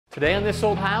Today on This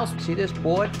Old House, See this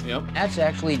board? Yep. That's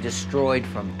actually destroyed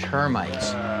from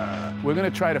termites. We're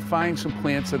going to try to find some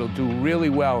plants that'll do really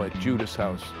well at Judith's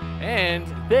house. and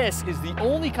this is the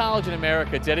only college in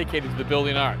America dedicated to the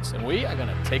building arts, and we are going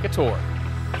to take a tour.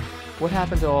 What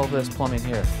happened to all this plumbing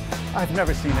here? I've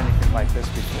never seen anything like this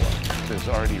before. There's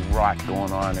already rot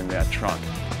going on in that trunk.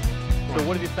 So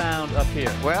what have you found up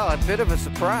here? Well, a bit of a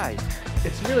surprise.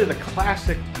 It's really the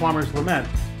classic plumber's lament.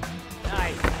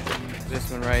 Nice. This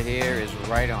one right here is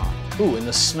right on. Ooh, and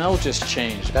the smell just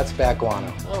changed. That's back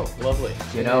guano. Oh, lovely.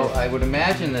 You know, I would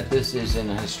imagine that this is in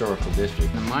a historical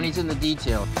district. The money's in the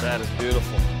detail. That is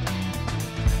beautiful.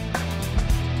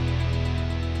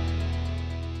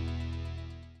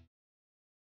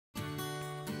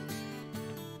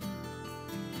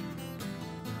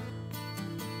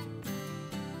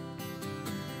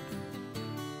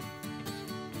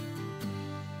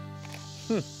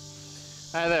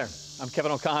 Hi there, I'm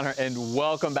Kevin O'Connor, and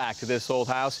welcome back to This Old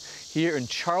House here in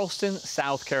Charleston,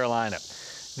 South Carolina.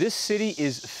 This city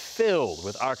is filled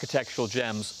with architectural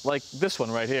gems like this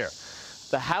one right here.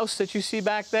 The house that you see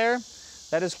back there,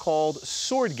 that is called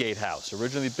Swordgate House,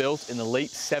 originally built in the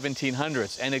late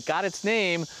 1700s, and it got its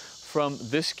name from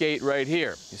this gate right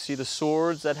here. You see the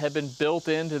swords that have been built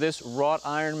into this wrought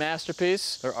iron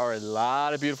masterpiece? There are a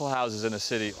lot of beautiful houses in the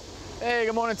city. Hey,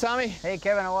 good morning, Tommy. Hey,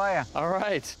 Kevin, how are you? All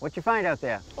right. What'd you find out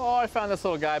there? Oh, I found this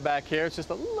little guy back here. It's just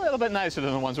a little bit nicer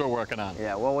than the ones we're working on.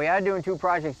 Yeah, well, we are doing two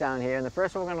projects down here, and the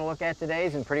first one we're going to look at today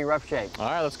is in pretty rough shape. All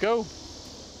right, let's go.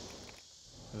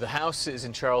 The house is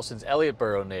in Charleston's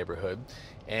Elliottboro neighborhood,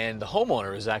 and the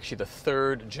homeowner is actually the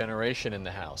third generation in the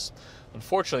house.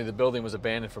 Unfortunately, the building was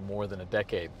abandoned for more than a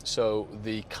decade. So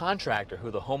the contractor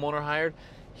who the homeowner hired,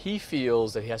 he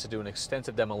feels that he has to do an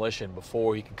extensive demolition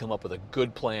before he can come up with a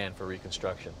good plan for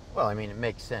reconstruction. Well, I mean, it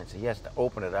makes sense. He has to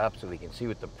open it up so we can see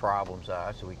what the problems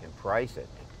are, so we can price it.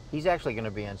 He's actually going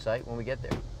to be on site when we get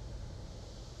there.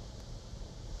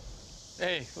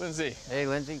 Hey, Lindsay. Hey,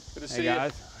 Lindsay. Good to see Hey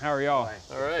guys, how are y'all?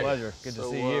 you. All right. Pleasure. Good to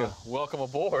see you. Welcome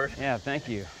aboard. Yeah, thank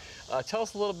you. Tell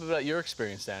us a little bit about your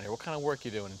experience down here. What kind of work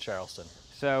you doing in Charleston?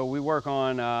 So we work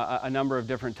on a number of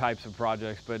different types of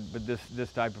projects, but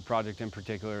this type of project in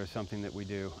particular is something that we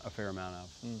do a fair amount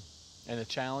of. And the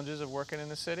challenges of working in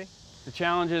the city? The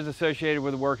challenges associated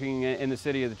with working in the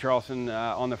city of the Charleston,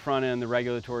 on the front end, the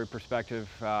regulatory perspective,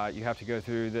 you have to go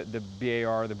through the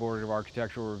BAR, the Board of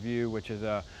Architectural Review, which is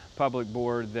a public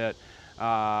board that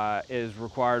is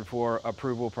required for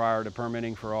approval prior to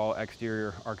permitting for all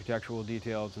exterior architectural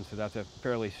details, and so that's a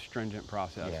fairly stringent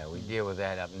process. Yeah, we deal with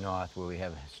that up north where we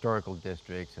have historical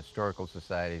districts, historical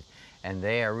societies, and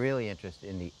they are really interested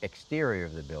in the exterior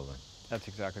of the building. That's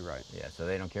exactly right. Yeah, so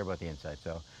they don't care about the inside,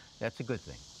 so that's a good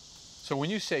thing. So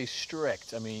when you say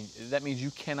strict, I mean, that means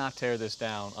you cannot tear this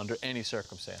down under any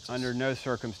circumstances. Under no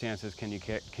circumstances can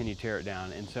you tear it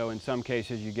down. And so in some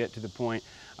cases you get to the point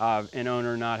of an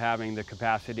owner not having the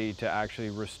capacity to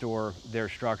actually restore their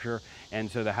structure, and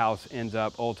so the house ends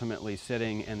up ultimately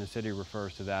sitting, and the city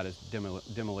refers to that as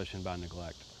demolition by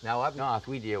neglect. Now up north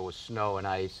we deal with snow and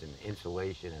ice and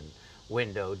insulation and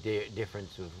window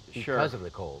difference because of the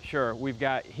cold. Sure, we've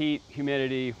got heat,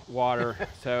 humidity, water,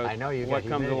 so I know you what got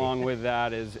comes humidity. along with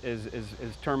that is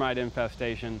termite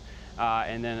infestation,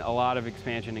 and then a lot of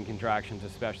expansion and contractions,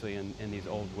 especially in these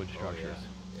old wood structures.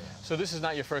 So this is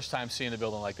not your first time seeing a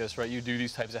building like this, right? You do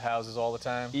these types of houses all the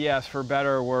time? Yes, for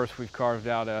better or worse, we've carved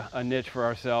out a niche for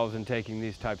ourselves in taking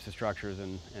these types of structures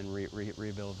and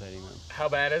rehabilitating them. How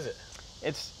bad is it?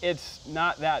 It's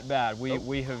not that bad.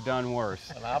 We have done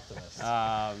worse. An optimist.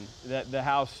 The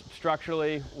house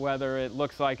structurally, whether it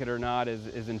looks like it or not,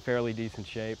 is in fairly decent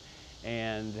shape,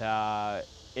 and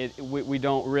we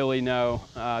don't really know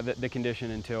the condition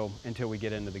until we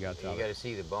get into the guts of it. You got to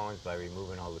see the bones by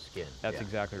removing all the skin. That's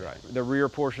exactly right. The rear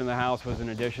portion of the house was an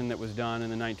addition that was done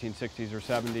in the 1960s or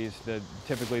 70s.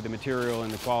 Typically the material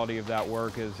and the quality of that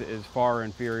work is far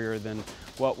inferior than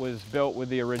what was built with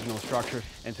the original structure,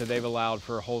 and so they've allowed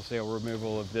for wholesale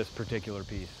removal of this particular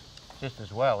piece. Just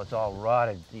as well, it's all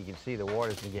rotted. You can see the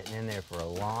water's been getting in there for a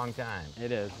long time.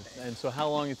 It is. And so how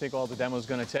long do you think all the demo is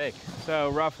going to take? So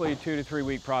roughly 2 to 3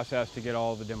 week process to get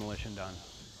all the demolition done.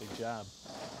 Big job.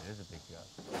 It is a big job.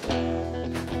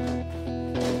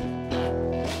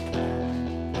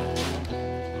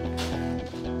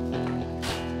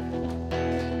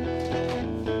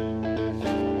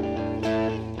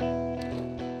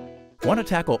 Want to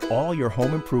tackle all your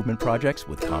home improvement projects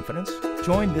with confidence?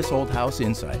 Join This Old House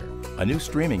Insider, a new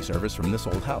streaming service from This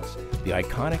Old House, the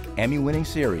iconic Emmy-winning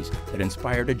series that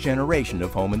inspired a generation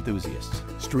of home enthusiasts.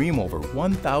 Stream over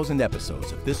 1,000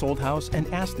 episodes of This Old House and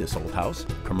Ask This Old House,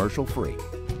 commercial-free.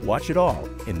 Watch it all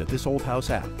in the This Old House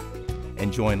app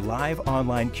and join live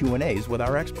online Q&As with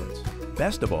our experts.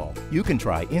 Best of all, you can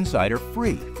try Insider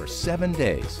free for 7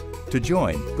 days. To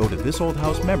join, go to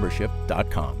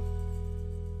thisoldhousemembership.com.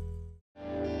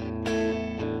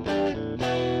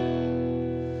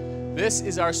 This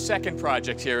is our second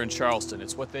project here in Charleston.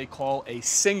 It's what they call a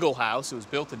single house. It was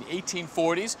built in the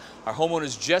 1840s. Our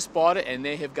homeowners just bought it and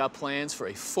they have got plans for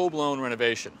a full-blown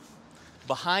renovation.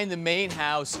 Behind the main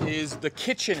house is the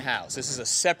kitchen house. This is a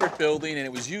separate building and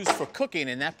it was used for cooking,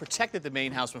 and that protected the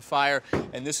main house from fire,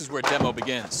 and this is where demo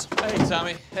begins. Hey,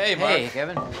 Tommy. Hey, Mark. Hey,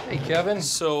 Kevin. Hey, Kevin.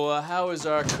 So how is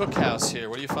our cookhouse here?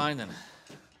 What are you finding?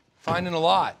 Finding a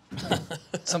lot.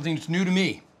 Something that's new to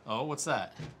me. Oh, what's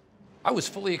that? I was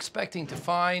fully expecting to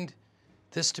find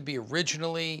this to be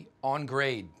originally on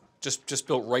grade. Just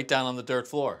built right down on the dirt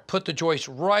floor. Put the joist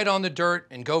right on the dirt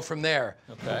and go from there.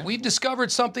 Okay. We've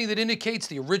discovered something that indicates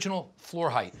the original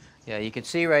floor height. Yeah, you can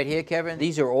see right here, Kevin,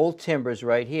 these are old timbers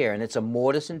right here, and it's a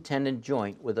mortise and tenon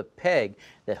joint with a peg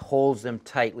that holds them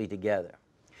tightly together.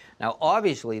 Now,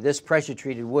 obviously, this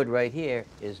pressure-treated wood right here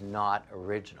is not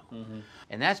original.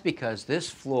 And that's because this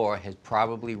floor has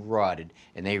probably rotted,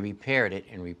 and they repaired it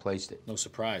and replaced it. No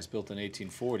surprise, built in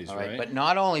 1840s, All right? But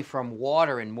not only from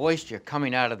water and moisture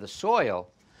coming out of the soil,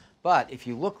 but if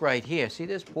you look right here, see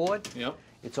this board? Yep.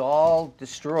 It's all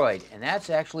destroyed, and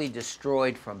that's actually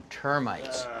destroyed from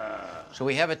termites. So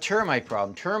we have a termite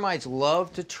problem. Termites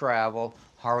love to travel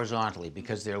horizontally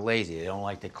because they're lazy. They don't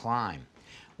like to climb.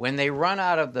 When they run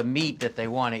out of the meat that they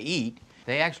want to eat,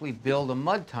 they actually build a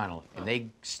mud tunnel, and they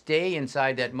stay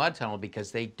inside that mud tunnel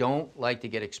because they don't like to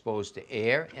get exposed to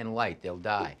air and light. They'll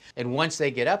die. And once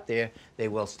they get up there, they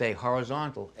will stay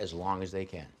horizontal as long as they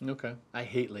can. Okay. I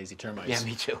hate lazy termites. Yeah,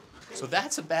 me too. So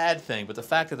that's a bad thing, but the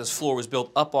fact that this floor was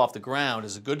built up off the ground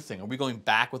is a good thing. Are we going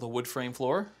back with a wood frame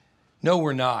floor? No,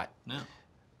 we're not. No.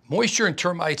 Moisture and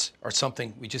termites are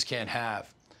something we just can't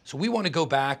have. So we want to go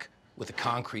back with a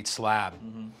concrete slab.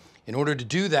 In order to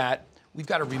do that, we've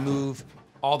got to remove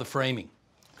all the framing.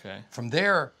 Okay. From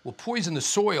there, we'll poison the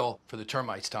soil for the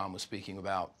termites Tom was speaking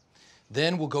about.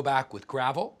 Then we'll go back with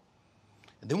gravel,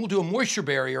 and then we'll do a moisture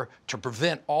barrier to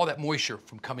prevent all that moisture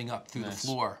from coming up through the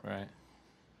floor. Right.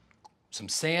 Some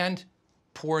sand,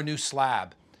 pour a new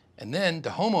slab, and then the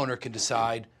homeowner can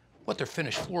decide what their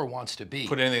finished floor wants to be.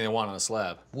 Put anything they want on a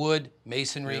slab. Wood,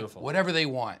 masonry, Beautiful. whatever they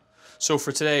want. So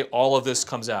for today, all of this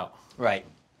comes out. Right.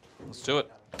 Let's do it.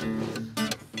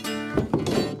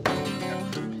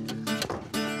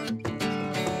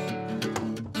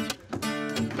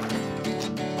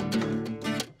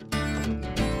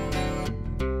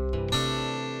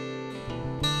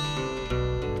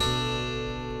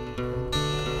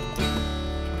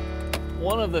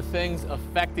 One of the things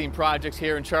affecting projects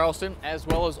here in Charleston, as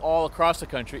well as all across the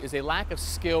country, is a lack of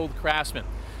skilled craftsmen.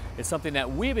 It's something that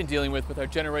we've been dealing with our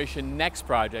Generation Next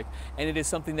project, and it is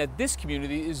something that this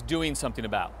community is doing something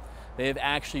about. They have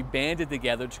actually banded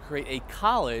together to create a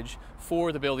college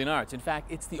for the building arts. In fact,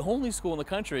 it's the only school in the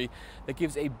country that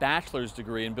gives a bachelor's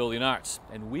degree in building arts,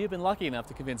 and we have been lucky enough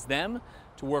to convince them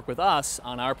to work with us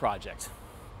on our project.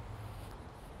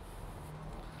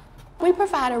 We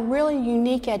provide a really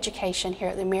unique education here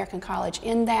at the American College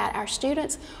in that our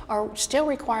students are still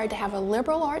required to have a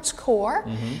liberal arts core,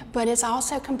 but it's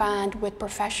also combined with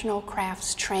professional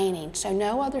crafts training. So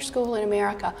no other school in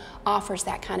America offers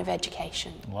that kind of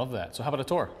education. Love that. So how about a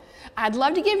tour? I'd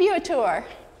love to give you a tour.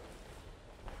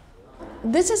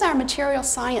 This is our material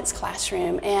science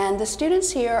classroom, and the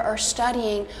students here are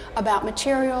studying about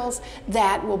materials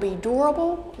that will be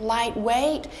durable,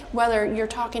 lightweight, whether you're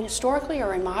talking historically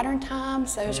or in modern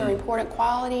times. Those are important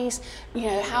qualities. You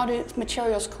know, how do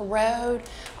materials corrode?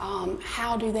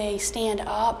 How do they stand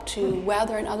up to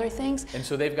weather and other things? And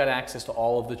so they've got access to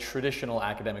all of the traditional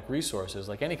academic resources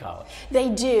like any college. They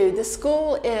do. The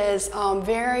school is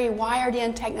very wired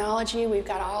in technology. We've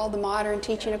got all the modern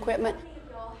teaching equipment.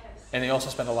 And they also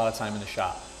spend a lot of time in the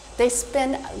shop. They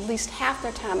spend at least half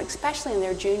their time, especially in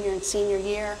their junior and senior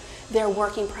year, they're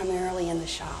working primarily in the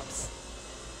shops.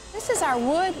 This is our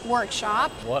wood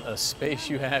workshop. What a space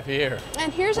you have here.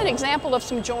 And here's an example of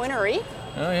some joinery.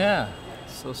 Oh yeah,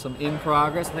 so some in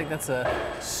progress. I think that's a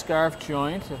scarf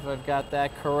joint, if I've got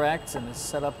that correct, and it's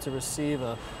set up to receive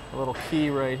a little key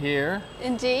right here.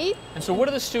 Indeed. And so what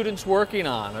are the students working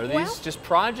on? Are these Well, just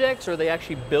projects, or are they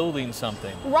actually building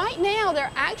something? Right now,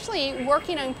 they're actually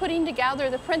working on putting together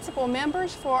the principal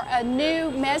members for a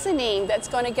new mezzanine that's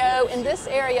going to go in this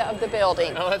area of the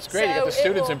building. Oh, that's great. You got the So it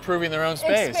students will improving their own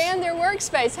space. expand their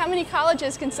workspace. How many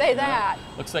colleges can say that?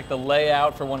 Looks like the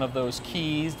layout for one of those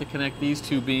keys to connect these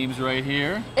two beams right here.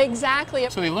 here. Exactly.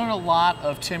 So they learn a lot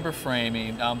of timber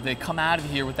framing. They come out of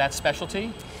here with that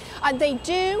specialty? They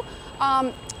do.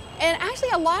 And actually,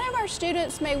 a lot of our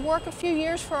students may work a few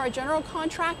years for a general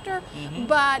contractor,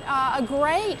 but a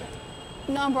great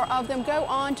number of them go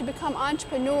on to become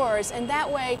entrepreneurs, and that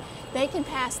way they can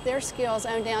pass their skills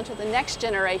on down to the next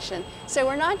generation. So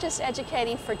we're not just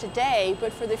educating for today,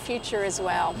 but for the future as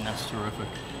well. That's terrific.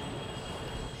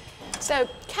 So,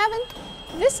 Kevin,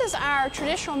 this is our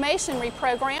traditional masonry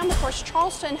program. Of course,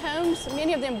 Charleston homes,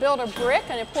 many of them build a brick,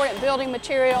 an important building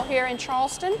material here in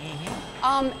Charleston.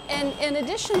 And in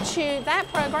addition to that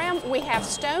program, we have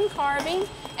stone carving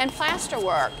and plaster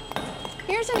work.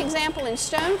 Here's an example in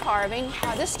stone carving.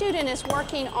 This student is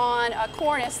working on a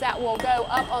cornice that will go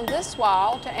up on this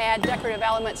wall to add decorative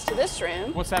elements to this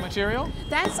room. What's that material?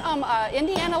 That's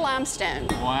Indiana limestone.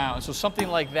 Wow, so something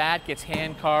like that gets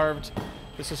hand carved.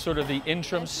 This is sort of the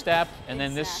interim step, and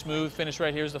then this smooth finish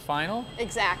right here is the final?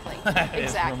 Exactly.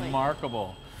 It's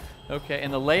remarkable. Okay,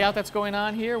 and the layout that's going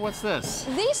on here, what's this?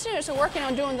 These students are working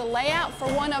on doing the layout for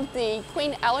one of the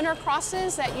Queen Eleanor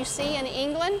crosses that you see in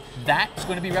England. That's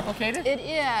going to be replicated? It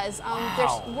is.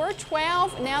 Wow. We're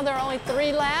 12, now there are only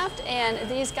 3 left, and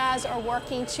these guys are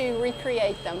working to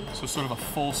recreate them. So sort of a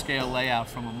full-scale layout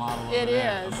from a model over It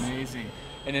there. is. Amazing.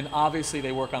 And then obviously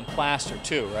they work on plaster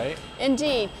too, right?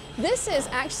 Indeed. This is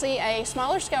actually a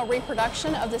smaller scale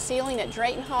reproduction of the ceiling at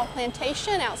Drayton Hall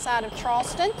Plantation outside of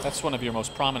Charleston. That's one of your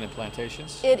most prominent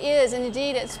plantations. It is, and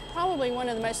indeed it's probably one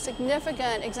of the most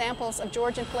significant examples of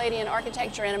Georgian Palladian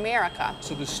architecture in America.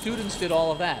 So the students did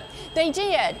all of that? They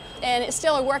did, and it's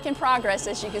still a work in progress,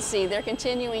 as you can see. They're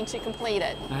continuing to complete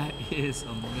it. That is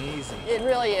amazing. It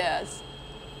really is.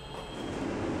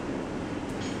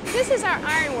 This is our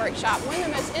iron workshop, one of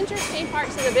the most interesting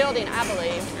parts of the building, I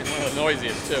believe. And one of the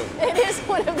noisiest too. It is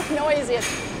one of the noisiest.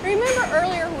 Remember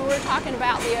earlier when we were talking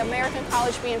about the American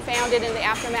College being founded in the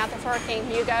aftermath of Hurricane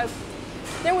Hugo?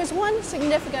 There was one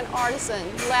significant artisan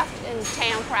left in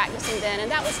town practicing then,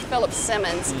 and that was Philip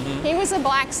Simmons. He was a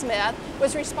blacksmith,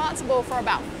 was responsible for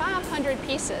about 500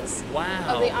 pieces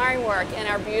of the ironwork in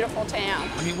our beautiful town.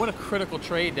 I mean, what a critical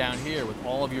trade down here with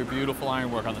all of your beautiful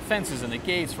ironwork on the fences and the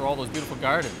gates for all those beautiful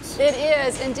gardens. It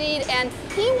is, indeed, and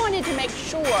he wanted to make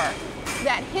sure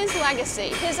that his legacy,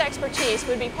 his expertise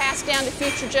would be passed down to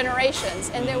future generations,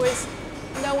 and there was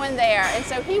no one there. And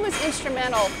so he was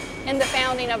instrumental in the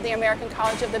founding of the American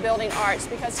College of the Building Arts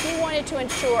because he wanted to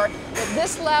ensure that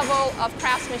this level of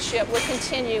craftsmanship would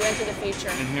continue into the future.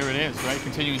 And here it is, right?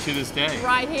 Continuing to this day.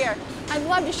 Right here. I'd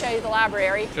love to show you the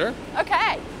library. Sure.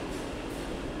 Okay.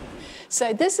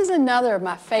 So this is another of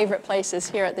my favorite places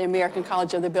here at the American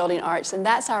College of the Building Arts, and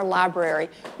that's our library.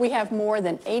 We have more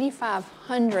than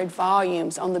 8,500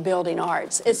 volumes on the building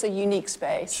arts. It's a unique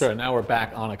space. Sure, now we're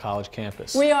back on a college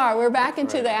campus. We are. We're back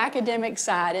into the academic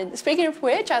side. And speaking of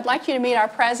which, I'd like you to meet our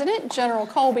president, General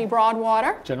Colby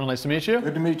Broadwater. General, nice to meet you.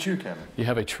 Good to meet you, Kevin. You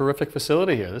have a terrific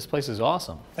facility here. This place is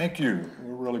awesome. Thank you.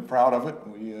 We're really proud of it.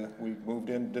 We moved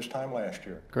in this time last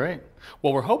year. Great.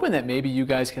 Well, we're hoping that maybe you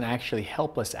guys can actually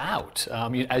help us out.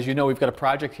 As you know, we've got a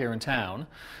project here in town,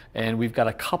 and we've got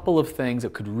a couple of things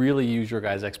that could really use your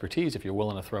guys' expertise if you're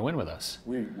willing to throw in with us.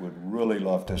 We would really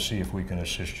love to see if we can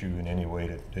assist you in any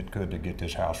way that could to get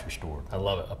this house restored. I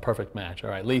love it. A perfect match. All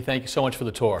right, Lee, thank you so much for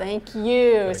the tour. Thank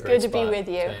you. It's good to be with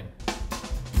you. Same.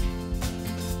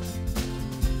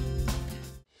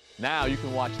 Now you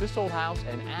can watch This Old House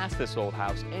and Ask This Old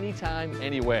House anytime,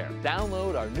 anywhere.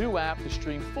 Download our new app to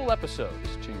stream full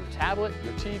episodes to your tablet,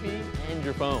 your TV, and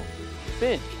your phone.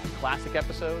 Binge on classic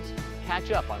episodes,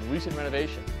 catch up on recent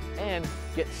renovations, and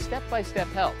get step-by-step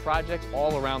help projects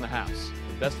all around the house.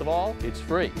 And best of all, it's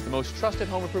free. The most trusted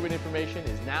home improvement information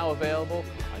is now available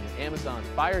on your Amazon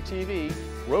Fire TV,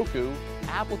 Roku,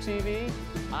 Apple TV,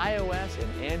 iOS,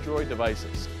 and Android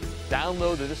devices.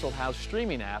 Download the This Old House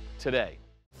streaming app today.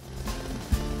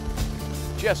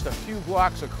 Just a few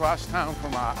blocks across town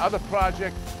from our other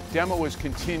project, demo is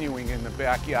continuing in the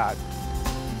backyard.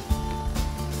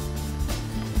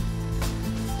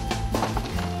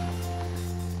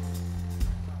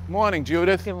 Morning,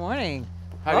 Judith. Good morning.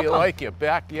 How do you like your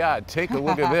backyard? Take a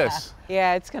look at this.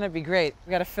 Yeah, it's going to be great.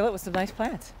 We got to fill it with some nice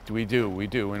plants. We do,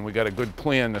 and we got a good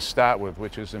plan to start with,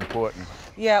 which is important.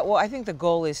 Yeah, well, I think the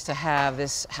goal is to have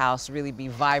this house really be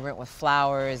vibrant with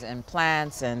flowers and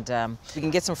plants, and we can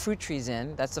get some fruit trees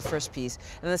in. That's the first piece.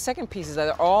 And the second piece is that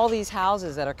there are all these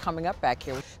houses that are coming up back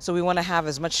here. So we want to have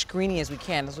as much screening as we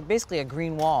can. So basically a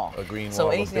green wall. A green so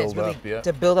wall anything to build that's really up,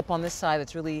 yeah. to build up on this side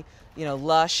that's really, you know,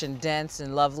 lush and dense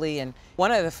and lovely. And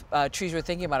one of the trees we're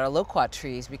thinking about are loquat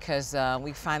trees because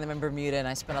we find them in Bermuda Bermuda, and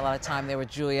I spend a lot of time there with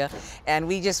Julia. And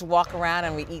we just walk around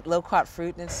and we eat low-carb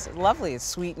fruit, and it's lovely. It's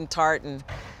sweet and tart, and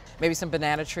maybe some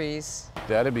banana trees.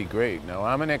 That'd be great. Now,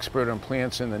 I'm an expert on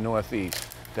plants in the Northeast.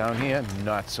 Down here,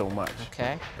 not so much.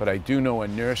 Okay. But I do know a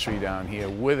nursery down here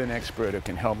with an expert who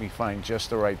can help me find just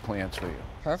the right plants for you.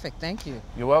 Perfect, thank you.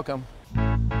 You're welcome.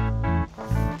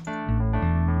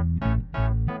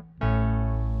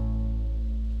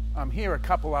 I'm here a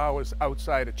couple hours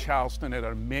outside of Charleston at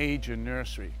a major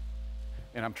nursery.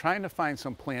 And I'm trying to find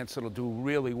some plants that'll do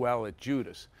really well at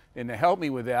Judas. And to help me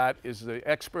with that is the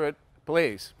expert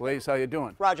Blaze. Blaze, how you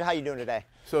doing? Roger, how you doing today?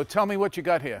 So tell me what you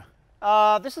got here.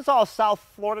 This is all South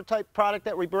Florida type product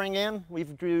that we bring in. We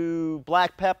do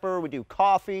black pepper, we do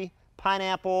coffee,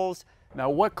 pineapples. Now,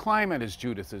 what climate is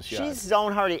Judith's yard? She's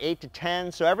zone hardy 8 to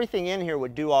 10, so everything in here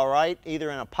would do all right,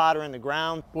 either in a pot or in the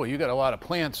ground. Boy, you got a lot of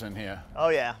plants in here. Oh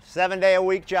yeah,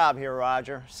 7-day-a-week job here,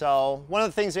 Roger. So one of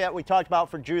the things that we talked about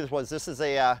for Judith was this is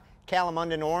a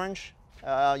Calamundan orange.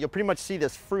 You'll pretty much see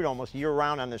this fruit almost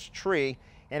year-round on this tree,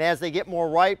 and as they get more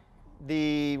ripe,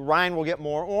 the rind will get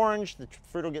more orange, the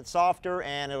fruit will get softer,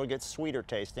 and it'll get sweeter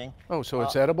tasting. Oh, so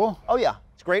it's edible? Oh yeah,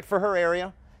 it's great for her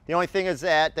area. The only thing is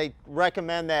that they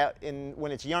recommend that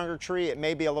when it's a younger tree, it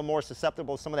may be a little more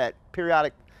susceptible to some of that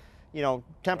periodic,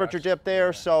 temperature dip there.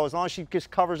 Yeah. So as long as she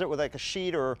just covers it with like a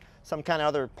sheet or some kind of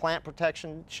other plant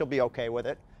protection, she'll be okay with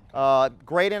it.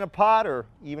 Great in a pot or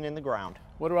even in the ground.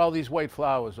 What are all these white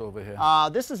flowers over here?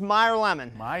 This is Meyer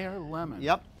lemon. Meyer lemon?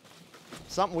 Yep.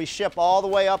 Something we ship all the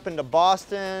way up into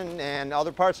Boston and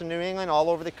other parts of New England, all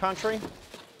over the country.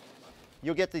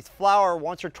 You'll get these flower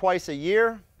once or twice a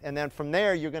year, and then from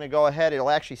there you're going to go ahead, it'll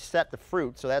actually set the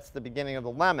fruit, so that's the beginning of the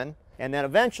lemon. And then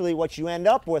eventually what you end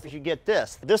up with is you get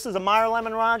this. This is a Meyer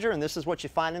lemon, Roger, and this is what you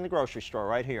find in the grocery store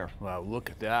right here. Wow, look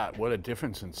at that. What a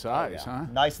difference in size, huh?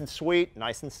 Nice and sweet,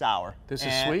 nice and sour. This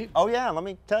is sweet? Oh yeah, let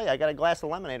me tell you, I got a glass of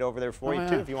lemonade over there for you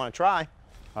too, if you want to try.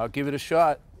 I'll give it a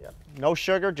shot. Yep. No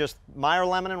sugar, just Meyer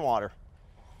lemon and water.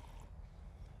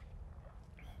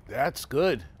 That's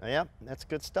good. Yep, that's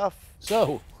good stuff.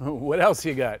 So, what else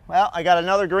you got? Well, I got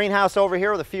another greenhouse over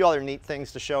here with a few other neat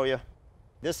things to show you.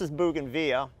 This is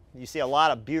bougainvillea. You see a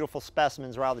lot of beautiful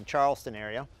specimens around the Charleston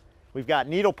area. We've got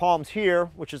needle palms here,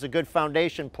 which is a good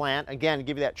foundation plant, again, to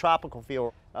give you that tropical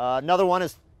feel. Another one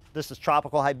is, this is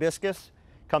tropical hibiscus.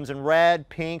 Comes in red,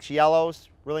 pinks, yellows.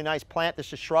 Really nice plant.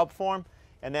 This is shrub form.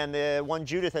 And then the one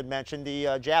Judith had mentioned,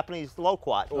 the Japanese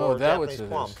loquat, or Japanese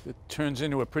plum. It turns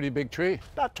into a pretty big tree.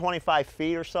 About 25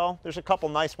 feet or so. There's a couple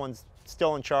nice ones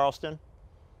still in Charleston.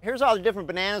 Here's all the different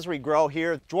bananas we grow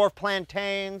here. Dwarf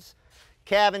plantains,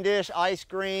 Cavendish, ice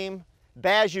cream,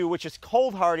 Bajou, which is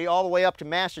cold hardy all the way up to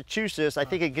Massachusetts. I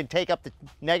think it can take up to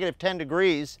 -10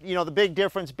 degrees. The big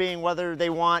difference being whether they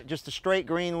want just a straight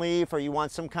green leaf or you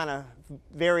want some kind of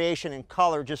variation in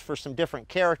color just for some different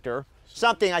character.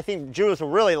 Something I think Judith will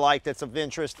really like that's of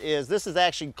interest is this is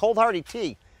actually cold hardy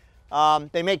tea.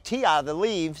 They make tea out of the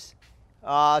leaves.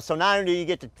 So not only do you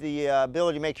get the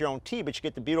ability to make your own tea, but you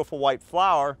get the beautiful white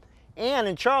flower. And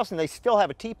in Charleston, they still have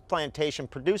a tea plantation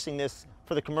producing this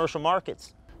for the commercial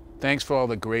markets. Thanks for all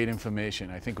the great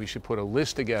information. I think we should put a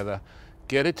list together,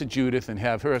 get it to Judith, and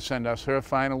have her send us her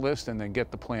final list, and then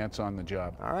get the plants on the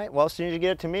job. All right, well, as soon as you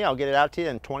get it to me, I'll get it out to you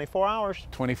in 24 hours.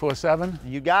 24/7?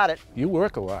 You got it. You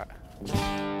work a lot.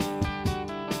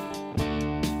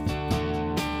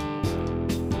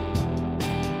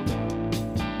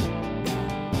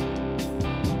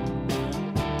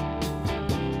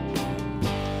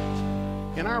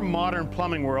 In our modern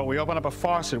plumbing world, we open up a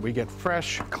faucet, we get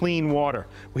fresh, clean water.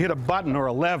 We hit a button or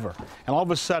a lever, and all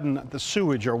of a sudden, the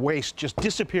sewage or waste just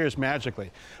disappears magically.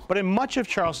 But in much of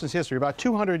Charleston's history, about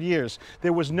 200 years,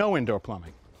 there was no indoor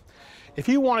plumbing. If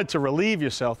you wanted to relieve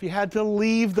yourself, you had to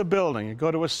leave the building and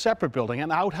go to a separate building, an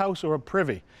outhouse or a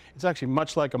privy. It's actually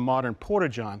much like a modern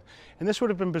porta-john. And this would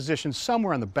have been positioned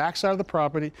somewhere on the backside of the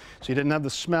property so you didn't have the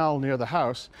smell near the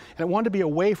house. And it wanted to be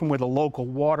away from where the local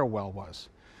water well was.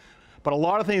 But a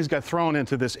lot of things got thrown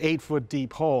into this 8-foot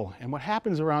deep hole. And what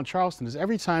happens around Charleston is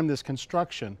every time there's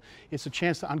construction, it's a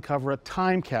chance to uncover a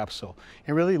time capsule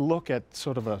and really look at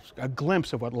sort of a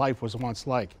glimpse of what life was once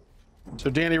like.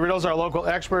 So Danny Riddle's our local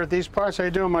expert at these parts. How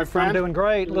you doing, my friend? I'm doing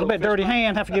great. A little bit dirty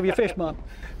hand. Have to give you a fist bump.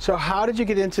 So how did you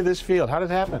get into this field? How did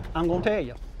it happen? I'm going to tell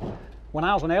you. When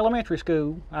I was in elementary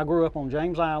school, I grew up on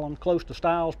James Island, close to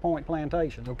Stiles Point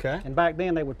Plantation. Okay. And back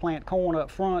then they would plant corn up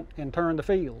front and turn the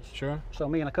fields. Sure. So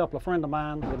me and a couple of friends of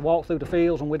mine would walk through the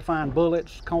fields and we'd find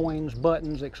bullets, coins,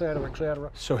 buttons, etc.,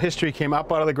 etc. So history came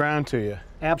up out of the ground to you?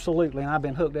 Absolutely, and I've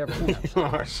been hooked ever since. You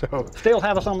are, so. Still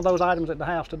have some of those items at the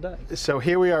house today. So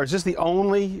here we are. Is this the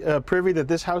only privy that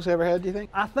this house ever had, do you think?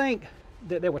 I think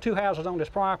there were 2 houses on this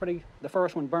property. The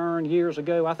first one burned years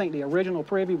ago. I think the original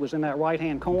privy was in that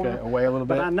right-hand corner. Okay, away a little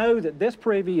bit. But I know that this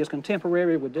privy is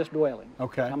contemporary with this dwelling.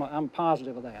 Okay. I'm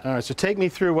positive of that. All right, so take me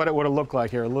through what it would have looked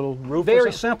like here. A little roof?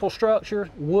 Very simple structure,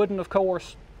 wooden, of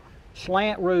course,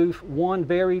 slant roof, one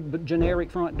very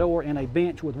generic front door, and a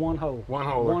bench with one hole. One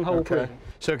hole. One hole okay. privy.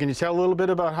 So can you tell a little bit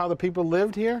about how the people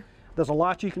lived here? There's a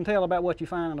lot you can tell about what you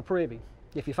find in a privy.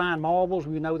 If you find marbles,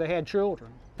 we know they had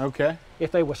children. Okay.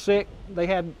 If they were sick, they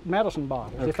had medicine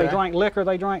bottles. Okay. If they drank liquor,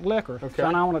 they drank liquor. Okay.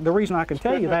 And the reason I can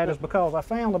tell you that is because I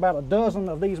found about a dozen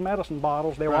of these medicine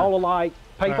bottles. They were all alike,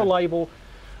 paper label,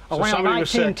 So around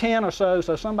 1910 or so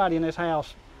somebody in this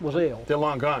house was ill. They're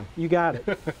long gone. You got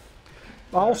it.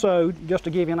 Also, just to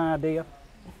give you an idea,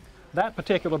 that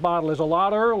particular bottle is a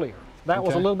lot earlier. That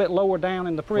was a little bit lower down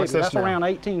in the privy. That's now? Around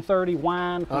 1830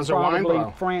 wine from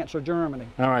probably France or Germany.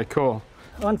 All right, cool.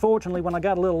 Unfortunately, when I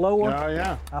got a little lower,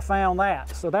 I found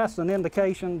that. So that's an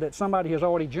indication that somebody has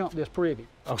already jumped this privy.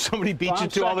 Oh, somebody beat you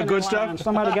to all the good stuff?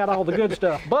 Somebody got all the good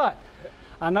stuff. But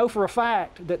I know for a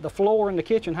fact that the floor in the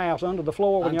kitchen house, under the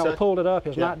floor when y'all pulled it up,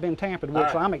 has not been tampered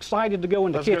with. So I'm excited to go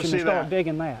in the kitchen and start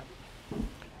digging that.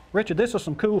 Richard, this is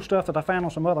some cool stuff that I found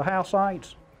on some other house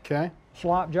sites. Okay.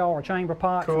 Slop jar or chamber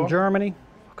pot from Germany,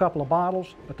 a couple of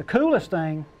bottles. But the coolest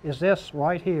thing is this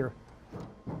right here,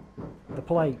 the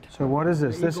plate. So what is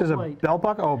this? This is a belt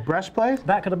buckle? Oh, breastplate?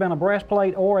 That could have been a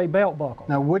breastplate or a belt buckle.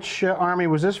 Now, which army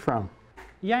was this from?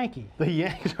 Yankee. The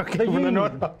Yankees, okay. The from Union. the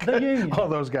North. Okay. The Union. All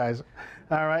those guys.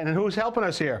 All right, and who's helping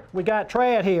us here? We got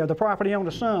Trad here, the property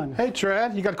owner's son. Hey,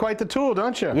 Trad, you got quite the tool,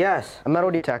 don't you? Yes, a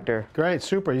metal detector. Great,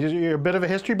 super. You're a bit of a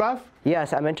history buff?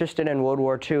 Yes, I'm interested in World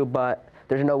War II, but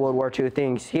there's no World War II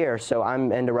things here, so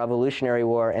I'm into Revolutionary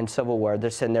War and Civil War.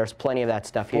 There's plenty of that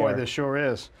stuff here. Boy, there sure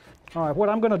is. All right, what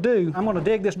I'm going to do, I'm going to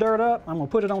dig this dirt up, I'm going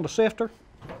to put it on the sifter,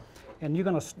 and you're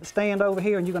going to stand over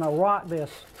here and you're going to rot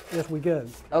this as we go.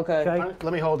 Okay.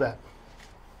 Let me hold that.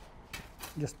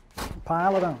 Just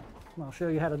pile it on. I'll show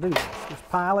you how to do this. Just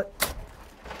pile it.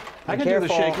 I can do the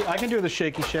shaky. I can do the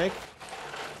shaky shake.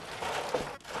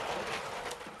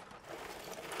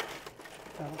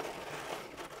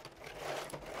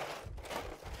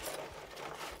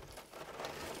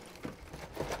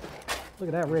 Look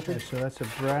at that, Richard. Okay, so that's a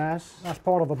brass. That's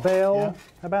part of a bell. Yeah.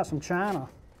 How about some china?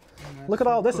 Look at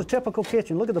all this. Is typical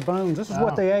kitchen. Look at the bones. This is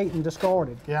what they ate and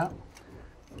discarded. Yeah.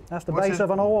 That's the base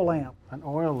of an oil lamp. An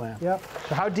oil lamp. Yep.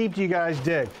 So how deep do you guys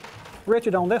dig?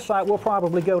 Richard, on this site, we'll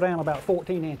probably go down about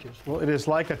 14 inches. Well, it is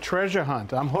like a treasure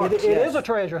hunt. I'm hooked. It is a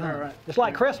treasure hunt. Right. It's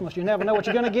like Christmas. You never know what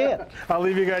you're going to get. I'll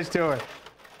leave you guys to it.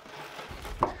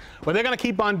 Well, they're going to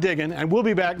keep on digging, and we'll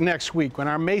be back next week when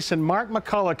our mason, Mark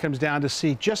McCullough, comes down to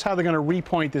see just how they're going to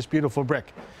repoint this beautiful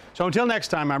brick. So until next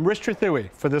time, I'm Rich Trethui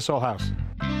for This Old House.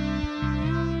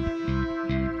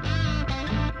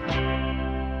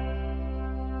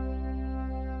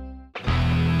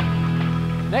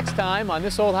 Next time on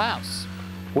This Old House.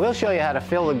 We'll show you how to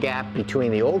fill the gap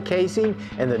between the old casing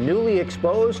and the newly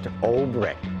exposed old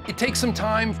brick. It takes some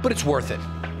time, but it's worth it.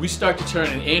 We start to turn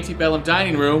an antebellum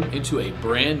dining room into a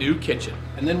brand new kitchen.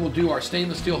 And then we'll do our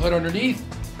stainless steel hood underneath,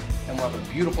 and we'll have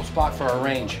a beautiful spot for our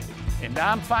range. And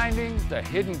I'm finding the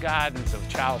hidden gardens of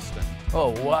Charleston. Oh,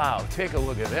 wow, take a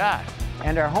look at that.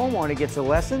 And our homeowner gets a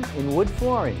lesson in wood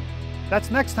flooring. That's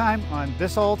next time on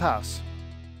This Old House.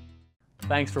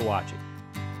 Thanks for watching.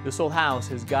 This Old House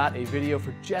has got a video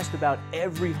for just about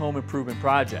every home improvement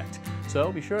project,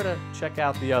 so be sure to check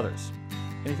out the others.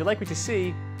 And if you like what you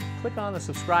see, click on the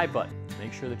subscribe button to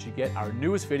make sure that you get our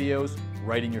newest videos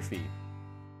right in your feed.